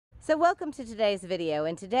So welcome to today's video,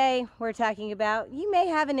 and today we're talking about you may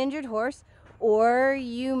have an injured horse or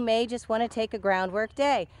you may just want to take a groundwork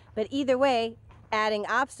day. But either way, adding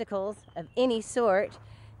obstacles of any sort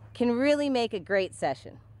can really make a great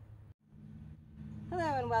session. Hello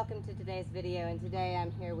and welcome to today's video, and today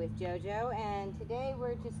I'm here with JoJo, and today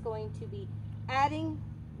we're just going to be adding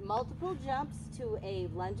multiple jumps to a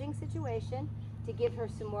lunging situation to give her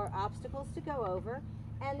some more obstacles to go over.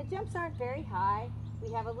 And the jumps aren't very high.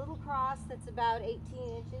 We have a little cross that's about 18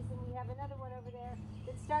 inches, and we have another one over there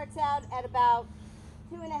that starts out at about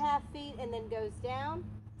 2.5 feet and then goes down.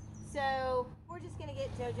 So we're just going to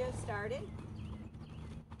get JoJo started.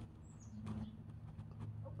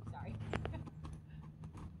 Oh, sorry.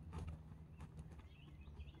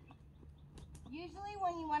 Usually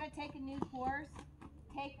when you want to take a new horse,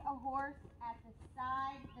 take a horse at the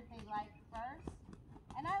side that they like first.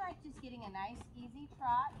 And I like just getting a nice, easy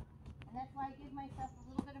trot. And that's why I give myself a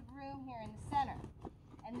little bit of room here in the center.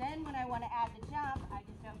 And then when I want to add the jump, I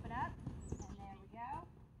just open up, and there we go.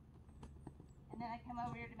 And then I come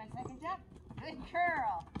over here to my second jump. Good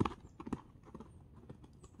girl.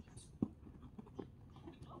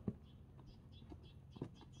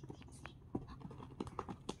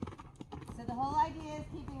 So the whole idea is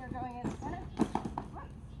keeping her going in the center.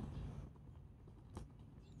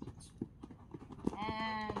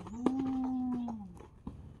 And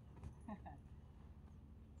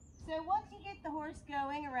so once you get the horse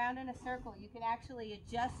going around in a circle, you can actually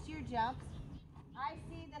adjust your jumps. I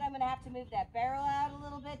see that I'm going to have to move that barrel out a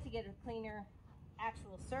little bit to get a cleaner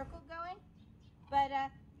actual circle going. But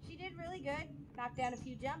she did really good, knocked down a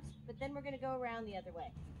few jumps, but then we're going to go around the other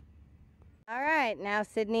way. All right, now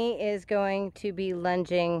Sydney is going to be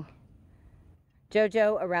lunging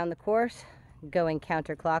JoJo around the course, going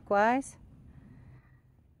counterclockwise.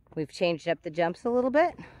 We've changed up the jumps a little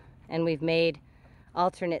bit, and we've made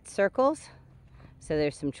alternate circles, so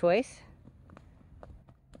there's some choice.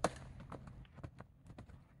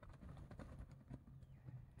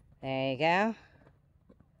 There you go.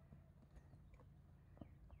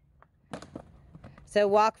 So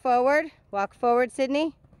walk forward,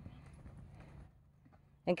 Sydney,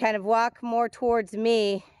 and kind of walk more towards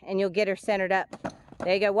me, and you'll get her centered up.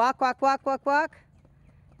 There you go. Walk, walk, walk, walk, walk.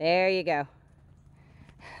 There you go.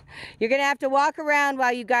 You're going to have to walk around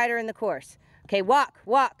while you guide her in the course. Okay, walk,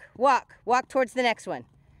 walk, walk. Walk towards the next one.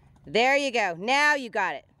 There you go. Now you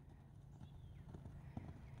got it.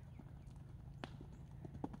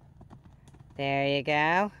 There you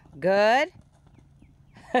go. Good.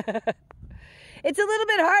 It's a little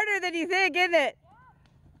bit harder than you think, isn't it?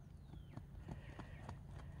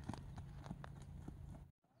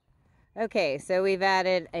 Okay, so we've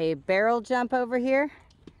added a barrel jump over here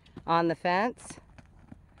on the fence.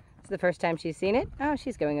 It's the first time she's seen it. Oh,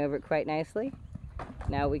 she's going over it quite nicely.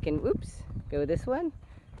 Now we can, oops, go this one.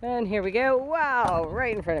 And here we go. Wow,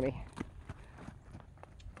 right in front of me.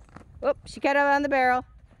 Whoop, she cut out on the barrel.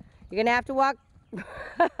 You're gonna have to walk.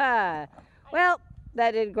 Well,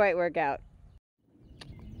 that didn't quite work out.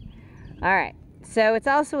 All right, so it's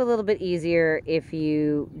also a little bit easier if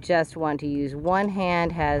you just want to use one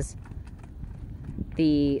hand has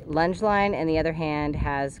the lunge line and the other hand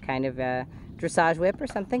has kind of a dressage whip or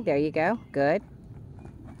something. There you go. Good.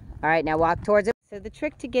 All right, now walk towards it. So the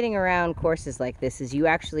trick to getting around courses like this is you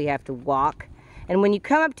actually have to walk. And when you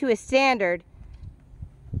come up to a standard,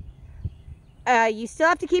 you still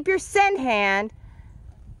have to keep your send hand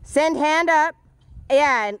up.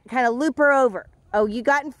 Yeah, and kind of loop her over. Oh, you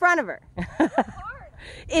got in front of her.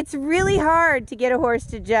 It's really hard to get a horse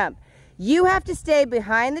to jump. You have to stay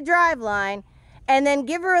behind the drive line and then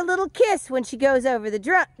give her a little kiss when she goes over the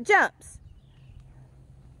jumps.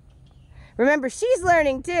 Remember, she's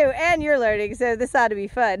learning too, and you're learning, so this ought to be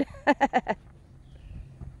fun. Thank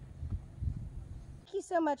you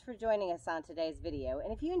so much for joining us on today's video,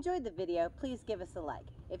 and if you enjoyed the video, please give us a like.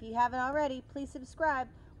 If you haven't already, please subscribe.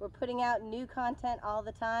 We're putting out new content all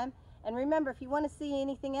the time. And remember, if you want to see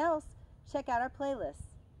anything else, check out our playlists.